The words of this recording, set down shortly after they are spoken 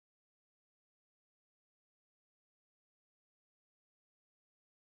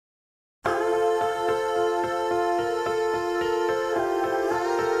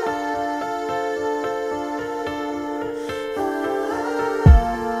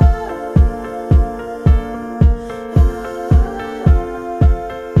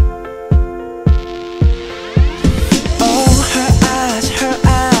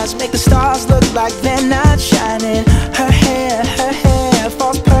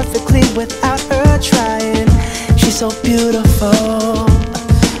without her trying. She's so beautiful,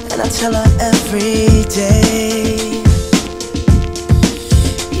 and I tell her every day.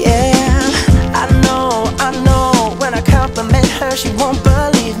 Yeah, I know, when I compliment her, she won't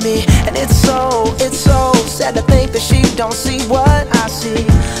believe me. And it's so sad to think that she don't see what I see.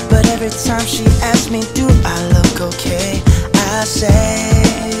 But every time she asks me, do I look okay, I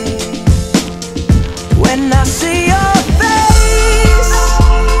say, when I see your face,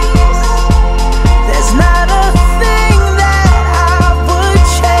 there's not a thing that I would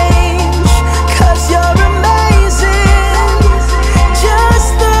change. 'Cause you're amazing,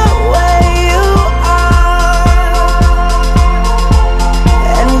 just the way you are.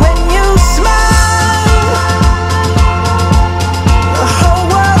 And when you smile, the whole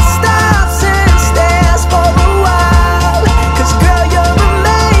world stops and stares for a while. 'Cause girl, you're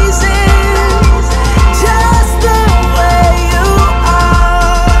amazing, just the way you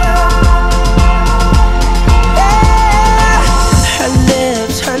are. Yeah.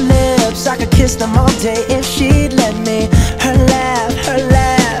 Her lips, I could kiss them all day if she'd let me. Her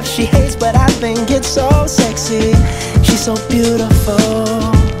laugh, she hates but I think it's so sexy. She's so beautiful,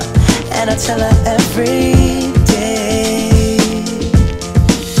 and I tell her every day.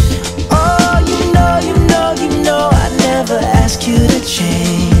 Oh, you know, I never ask you to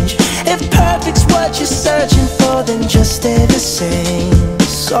change. If perfect's what you're searching for, then just stay the same.